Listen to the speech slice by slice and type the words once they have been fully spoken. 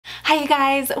Hi you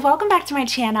guys, welcome back to my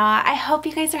channel. I hope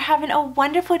you guys are having a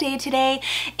wonderful day today.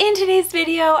 In today's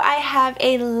video, I have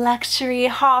a luxury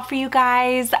haul for you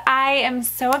guys. I am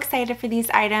so excited for these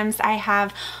items. I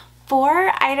have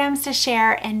 4 items to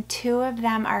share and 2 of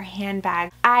them are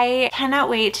handbags. I cannot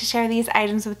wait to share these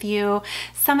items with you.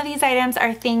 Some of these items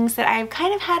are things that I've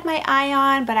kind of had my eye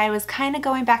on, but I was kind of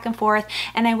going back and forth,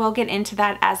 and I will get into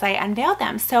that as I unveil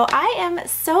them. So I am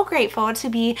so grateful to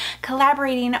be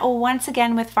collaborating once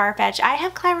again with Farfetch. I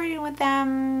have collaborated with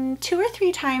them 2 or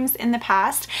 3 times in the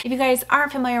past. If you guys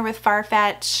aren't familiar with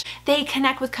Farfetch, they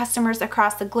connect with customers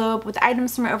across the globe with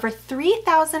items from over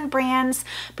 3,000 brands,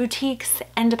 boutiques,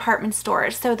 and department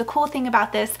stores. So the cool thing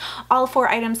about this, all 4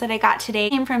 items that I got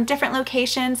today came from different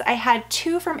locations. I had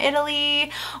 2 from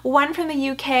Italy, 1 from the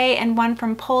UK, and 1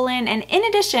 from Poland. And in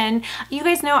addition, you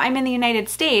guys know I'm in the United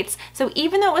States, so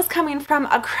even though it was coming from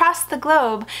across the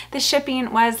globe, the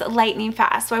shipping was lightning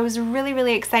fast. So I was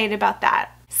really excited about that.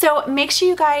 So make sure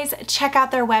you guys check out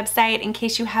their website in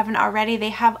case you haven't already.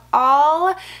 They have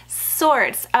all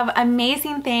sorts of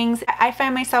amazing things. I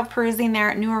find myself perusing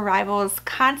their new arrivals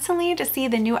constantly to see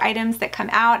the new items that come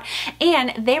out,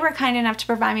 and they were kind enough to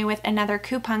provide me with another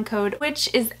coupon code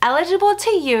which is eligible to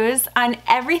use on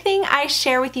everything I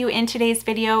share with you in today's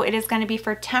video. It is going to be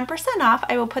for 10% off.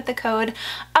 I will put the code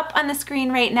up on the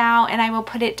screen right now and I will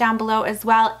put it down below as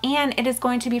well, and it is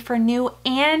going to be for new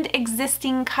and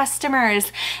existing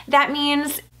customers. That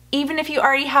means even if you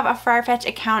already have a Farfetch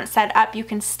account set up, you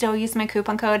can still use my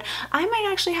coupon code. I might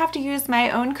actually have to use my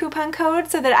own coupon code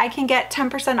so that I can get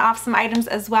 10% off some items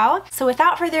as well. So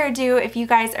without further ado, if you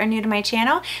guys are new to my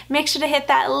channel, make sure to hit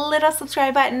that little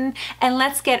subscribe button, and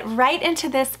let's get right into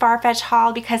this Farfetch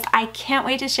haul because I can't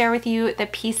wait to share with you the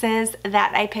pieces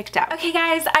that I picked up. Okay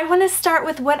guys, I want to start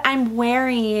with what I'm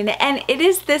wearing, and it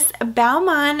is this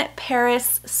Balmain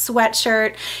Paris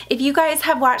sweatshirt. If you guys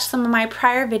have watched some of my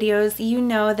prior videos, you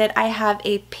know that I have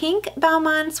a pink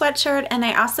Balmain sweatshirt and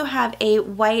I also have a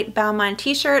white Balmain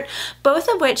t-shirt, both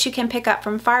of which you can pick up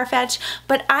from Farfetch,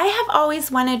 but I have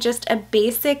always wanted just a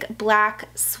basic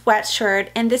black sweatshirt,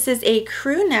 and this is a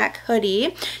crew neck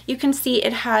hoodie. You can see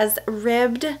it has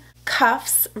ribbed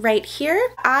cuffs right here.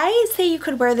 I say you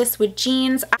could wear this with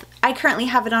jeans. I currently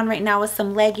have it on right now with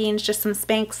some leggings, just some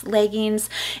Spanx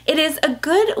leggings. It is a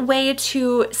good way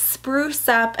to spruce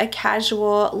up a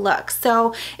casual look.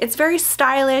 So it's very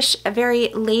stylish, very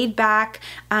laid back.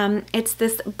 It's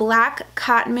this black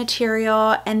cotton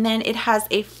material, and then it has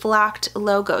a flocked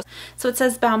logo. So it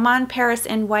says Balmain Paris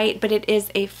in white, but it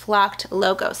is a flocked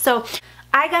logo. So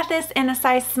I got this in a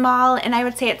size small, and I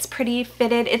would say it's pretty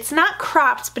fitted. It's not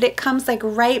cropped, but it comes like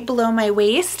right below my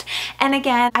waist. And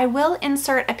again, I will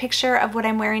insert a picture of what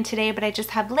I'm wearing today, but I just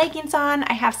have leggings on.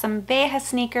 I have some Veja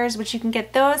sneakers, which you can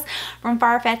get those from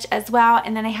Farfetch as well.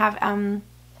 And then I have,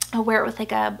 I'll wear it with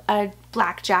like a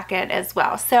black jacket as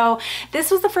well. So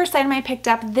this was the first item I picked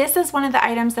up. This is one of the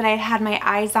items that I had my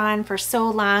eyes on for so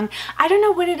long. I don't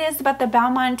know what it is about the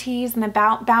Balmain tees and the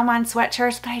Balmain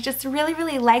sweatshirts, but I just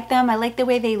really like them. I like the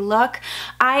way they look.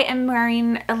 I am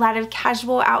wearing a lot of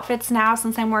casual outfits now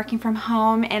since I'm working from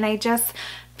home, and I just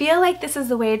feel like this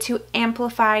is a way to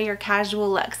amplify your casual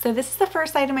look. So this is the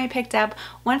first item I picked up.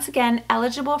 Once again,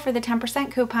 eligible for the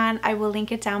 10% coupon. I will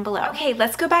link it down below. Okay,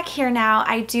 let's go back here now.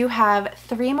 I do have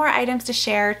 3 more items to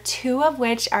share, 2 of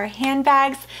which are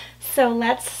handbags. So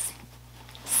let's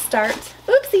start.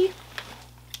 Oopsie.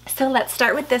 So let's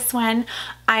start with this one.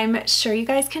 I'm sure you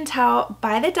guys can tell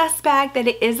by the dust bag that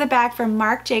it is a bag from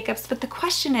Marc Jacobs, but the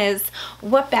question is,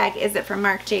 what bag is it from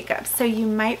Marc Jacobs? So you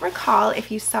might recall, if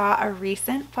you saw a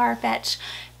recent Farfetch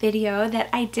video, that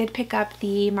I did pick up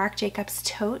the Marc Jacobs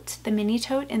tote, the mini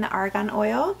tote in the argan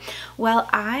oil. Well,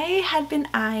 I had been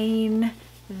eyeing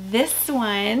this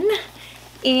one,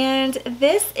 and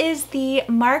this is the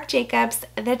Marc Jacobs,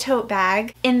 the tote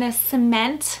bag in the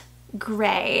cement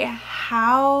gray.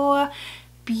 How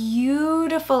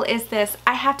beautiful is this?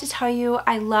 I have to tell you,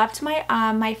 I loved my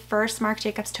my first Marc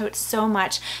Jacobs tote so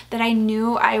much that I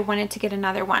knew I wanted to get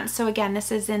another one. So again, this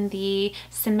is in the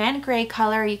cement gray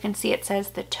color. You can see it says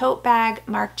the tote bag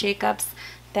Marc Jacobs.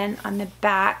 Then on the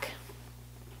back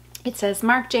it says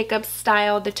Marc Jacobs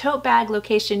style, the tote bag,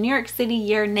 location New York City,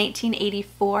 year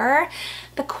 1984.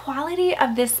 The quality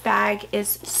of this bag is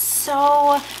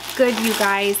so good, you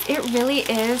guys. It really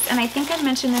is. And I think I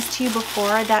mentioned this to you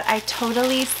before, that I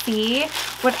totally see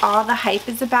what all the hype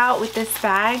is about with this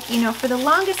bag. You know, for the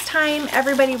longest time,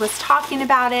 everybody was talking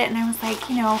about it, and I was like,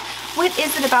 you know, what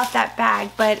is it about that bag?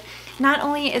 But not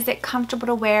only is it comfortable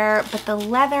to wear, but the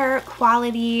leather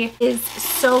quality is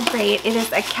so great. It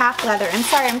is a calf leather. And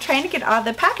sorry, I'm trying to get all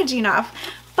the packaging off,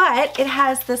 but it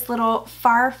has this little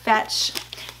Farfetch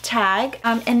tag,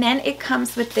 and then it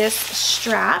comes with this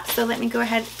strap. So let me go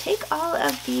ahead and take all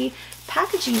of the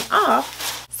packaging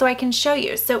off so I can show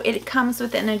you. So it comes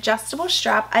with an adjustable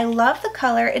strap. I love the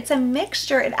color. It's a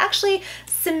mixture. It actually,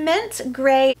 cement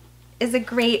gray is a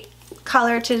great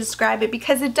color to describe it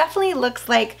because it definitely looks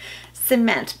like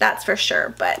cement, that's for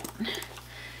sure. But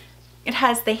it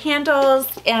has the handles,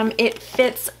 it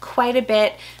fits quite a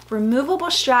bit.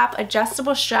 Removable strap,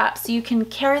 adjustable strap, so you can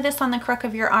carry this on the crook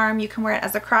of your arm. You can wear it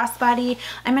as a crossbody.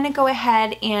 I'm gonna go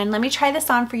ahead and let me try this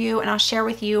on for you, and I'll share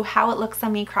with you how it looks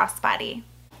on me crossbody.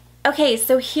 Okay,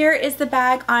 so here is the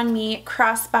bag on me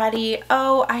crossbody.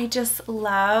 Oh, I just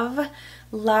love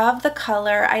the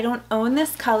color. I don't own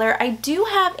this color. I do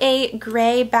have a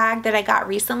gray bag that I got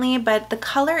recently, but the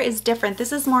color is different.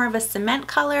 This is more of a cement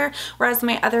color, whereas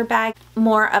my other bag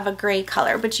more of a gray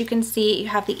color. But you can see you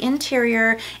have the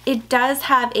interior. It does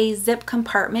have a zip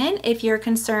compartment if you're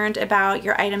concerned about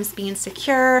your items being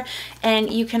secure,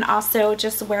 and you can also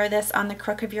just wear this on the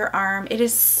crook of your arm. It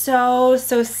is so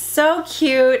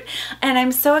cute, and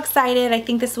I'm so excited. I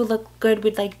think this would look good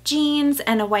with like jeans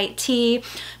and a white tee.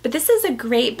 But this is a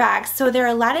great bag. So there are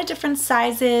a lot of different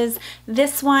sizes.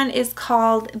 This one is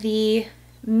called the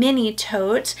mini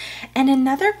tote. And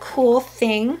another cool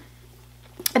thing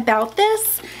about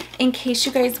this, in case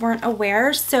you guys weren't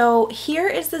aware, so here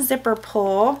is the zipper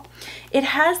pull. It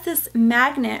has this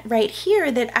magnet right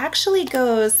here that actually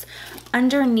goes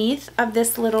underneath of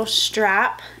this little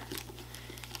strap.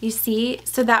 You see,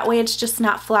 so that way it's just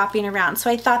not flopping around.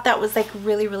 So I thought that was like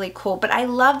really cool. But I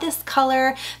love this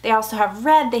color. They also have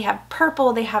red, they have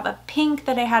purple, they have a pink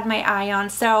that I had my eye on.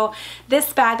 So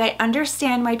this bag, I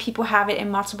understand why people have it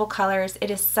in multiple colors. It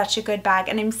is such a good bag,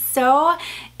 and I'm so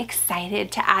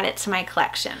excited to add it to my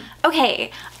collection.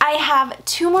 Okay, I have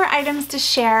 2 more items to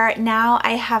share. Now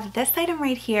I have this item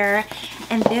right here,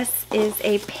 and this is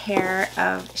a pair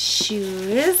of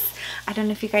shoes. I don't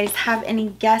know if you guys have any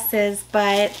guesses,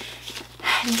 but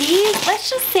these, let's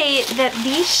just say that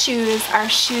these shoes are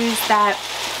shoes that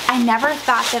I never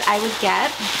thought that I would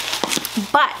get,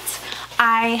 but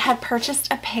I had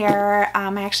purchased a pair.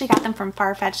 I actually got them from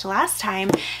Farfetch last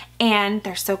time, and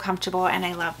they're so comfortable and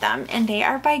I love them. And they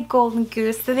are by Golden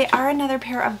Goose. So they are another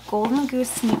pair of Golden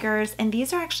Goose sneakers, and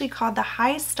these are actually called the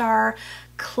High Star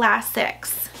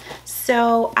Classics.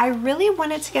 So I really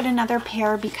wanted to get another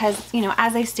pair because, you know,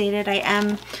 as I stated, I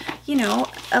am, you know,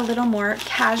 a little more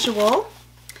casual.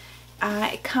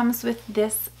 It comes with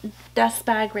this dust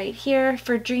bag right here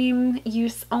for dream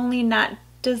use only, not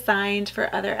designed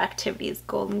for other activities.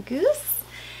 Golden Goose.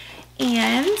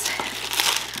 And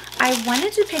I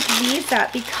wanted to pick these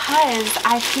up because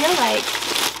I feel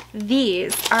like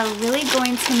these are really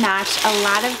going to match a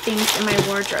lot of things in my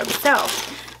wardrobe. So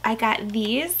I got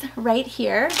these right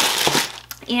here,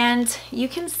 and you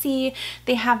can see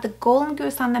they have the Golden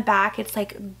Goose on the back. It's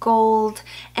like gold,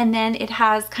 and then it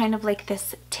has kind of like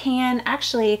this tan.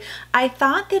 Actually, I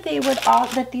thought that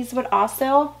these would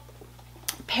also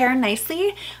pair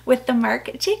nicely with the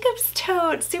Marc Jacobs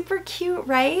tote. Super cute,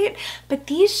 right? But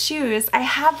these shoes, I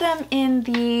have them in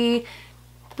the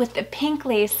with the pink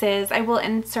laces. I will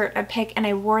insert a pic, and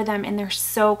I wore them and they're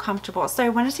so comfortable. So I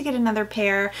wanted to get another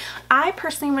pair. I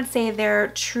personally would say they're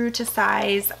true to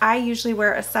size. I usually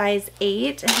wear a size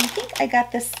 8, and I think I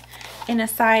got this in a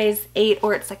size 8,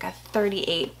 or it's like a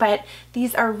 38, but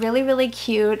these are really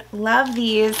cute. Love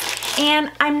these.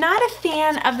 And I'm not a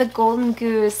fan of the Golden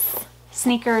Goose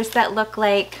sneakers that look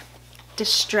like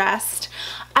distressed.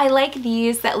 I like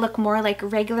these that look more like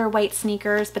regular white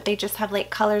sneakers, but they just have like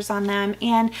colors on them,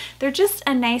 and they're just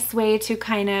a nice way to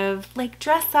kind of like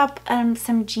dress up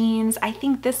some jeans. I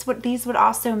think these would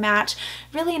also match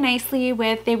really nicely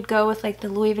with, they would go with like the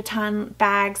Louis Vuitton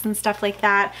bags and stuff like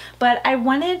that. But I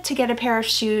wanted to get a pair of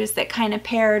shoes that kind of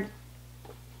paired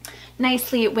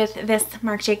nicely with this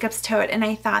Marc Jacobs tote, and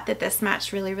I thought that this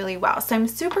matched really well. So I'm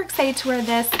super excited to wear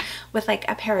this with like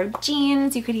a pair of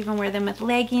jeans. You could even wear them with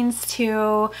leggings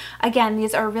too. Again,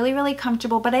 these are really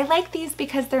comfortable, but I like these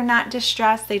because they're not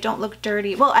distressed. They don't look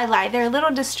dirty. Well, I lied. They're a little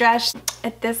distressed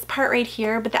at this part right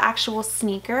here, but the actual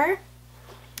sneaker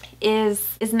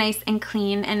is nice and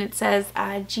clean, and it says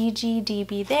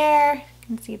GGDB there. You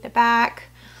can see the back.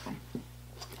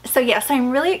 So yes,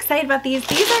 I'm really excited about these.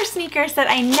 These are sneakers that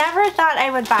I never thought I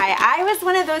would buy. I was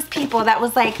one of those people that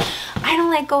was like, I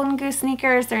don't like Golden Goose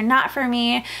sneakers, they're not for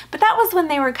me. But that was when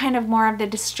they were kind of more of the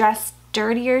distressed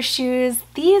dirtier shoes.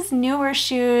 These newer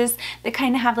shoes that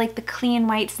kind of have like the clean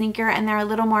white sneaker and they're a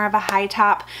little more of a high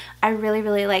top, I really,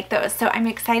 really like those. So I'm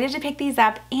excited to pick these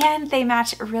up, and they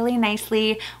match really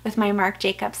nicely with my Marc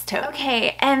Jacobs tote.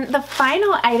 Okay, and the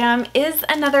final item is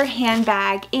another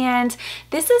handbag, and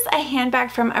this is a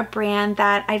handbag from a brand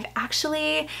that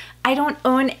I don't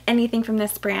own anything from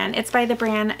this brand. It's by the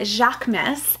brand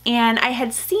Jacquemus, and I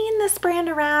had seen this brand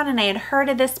around and I had heard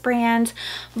of this brand,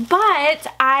 but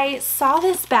I saw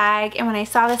this bag, and when I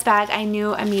saw this bag, I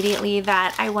knew immediately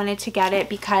that I wanted to get it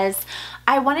because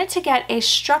I wanted to get a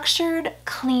structured,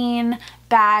 clean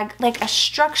bag, like a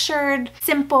structured,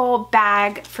 simple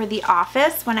bag for the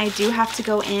office when I do have to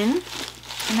go in.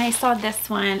 And I saw this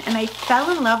one and I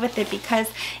fell in love with it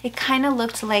because it kind of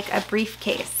looked like a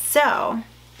briefcase. So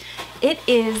it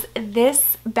is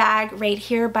this bag right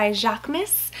here by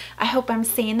Jacquemus. I hope I'm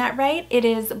saying that right. It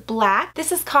is black.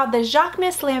 This is called the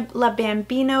Jacquemus La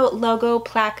Bambino Logo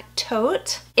Plaque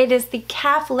Tote. It is the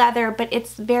calf leather, but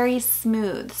it's very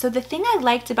smooth. So the thing I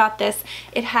liked about this,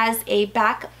 it has a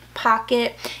back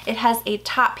pocket, it has a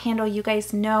top handle. You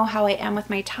guys know how I am with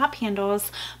my top handles,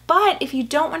 but if you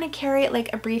don't want to carry it like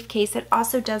a briefcase, it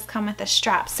also does come with a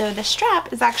strap. So the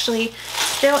strap is actually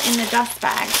still in the dust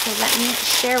bag, so let me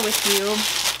share with you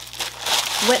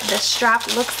what the strap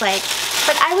looks like.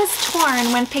 But I was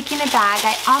torn when picking a bag.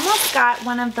 I almost got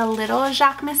one of the little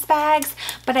Jacquemus bags,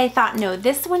 but I thought, no,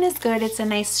 this one is good. It's a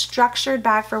nice structured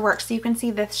bag for work. So you can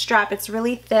see the strap, it's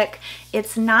really thick.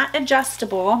 It's not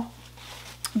adjustable,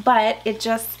 but it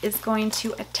just is going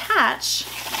to attach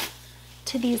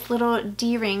to these little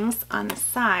D-rings on the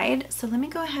side. So let me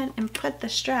go ahead and put the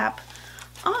strap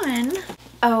on.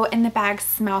 Oh, and the bag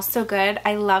smells so good.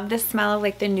 I love the smell of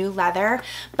like the new leather.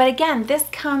 But again, this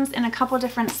comes in a couple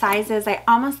different sizes. I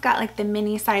almost got like the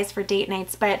mini size for date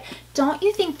nights, but don't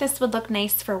you think this would look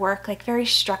nice for work? Like very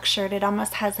structured. It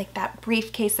almost has like that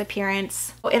briefcase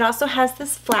appearance. It also has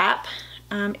this flap.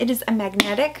 It is a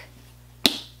magnetic,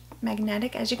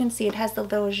 as you can see. It has the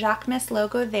little Jacquemus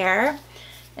logo there.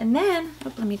 And then,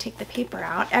 let me take the paper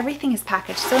out. Everything is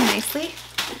packaged so nicely.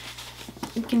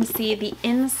 You can see the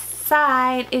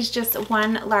inside is just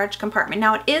one large compartment.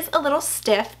 Now it is a little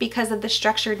stiff because of the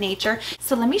structured nature.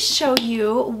 So let me show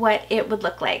you what it would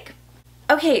look like.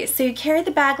 Okay, so you carry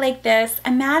the bag like this.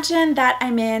 Imagine that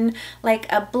I'm in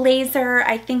like a blazer.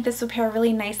 I think this would pair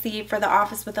really nicely for the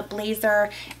office with a blazer.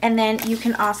 And then you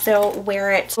can also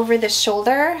wear it over the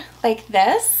shoulder like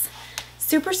this.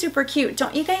 Super, super cute.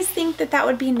 Don't you guys think that that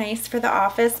would be nice for the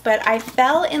office? But I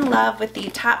fell in love with the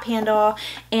top handle,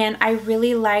 and I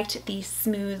really liked the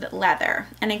smooth leather.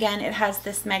 And again, it has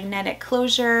this magnetic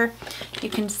closure. You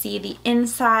can see the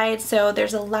inside, so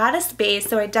there's a lot of space.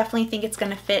 So I definitely think it's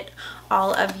going to fit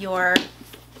all of your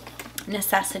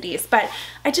necessities. But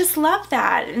I just love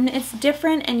that, and it's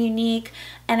different and unique,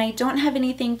 and I don't have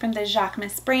anything from the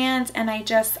Jacquemus brand, and I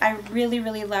really,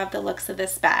 really love the looks of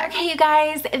this bag. Okay, you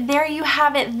guys, there you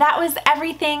have it. That was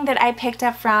everything that I picked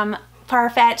up from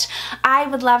Farfetch. I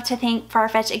would love to thank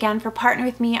Farfetch again for partnering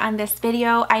with me on this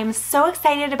video. I am so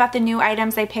excited about the new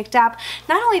items I picked up.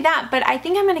 Not only that, but I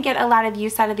think I'm going to get a lot of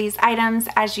use out of these items.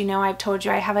 As you know, I've told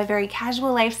you I have a very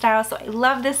casual lifestyle, so I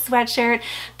love this sweatshirt.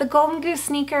 The Golden Goose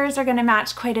sneakers are going to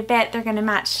match quite a bit. They're going to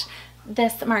match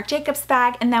this Marc Jacobs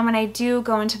bag, and then when I do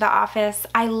go into the office,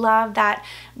 I love that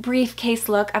briefcase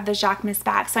look of the Jacquemus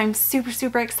bag. So I'm super,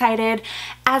 super excited.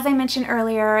 As I mentioned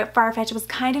earlier, Farfetch was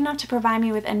kind enough to provide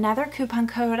me with another coupon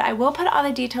code. I will put all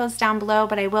the details down below,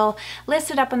 but I will list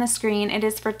it up on the screen. It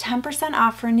is for 10%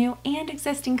 off for new and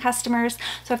existing customers.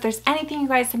 So if there's anything you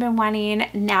guys have been wanting,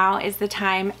 now is the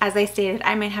time. As I stated,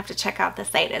 I might have to check out the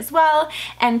site as well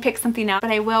and pick something up,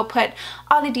 but I will put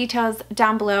all the details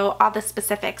down below, all the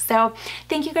specifics. So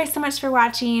thank you guys so much for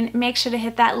watching. Make sure to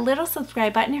hit that little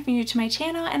subscribe button if you're new to my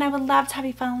channel, and I would love to have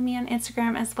you follow me on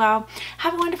Instagram as well.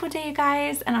 Have a wonderful day, you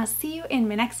guys, and I'll see you in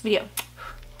my next video.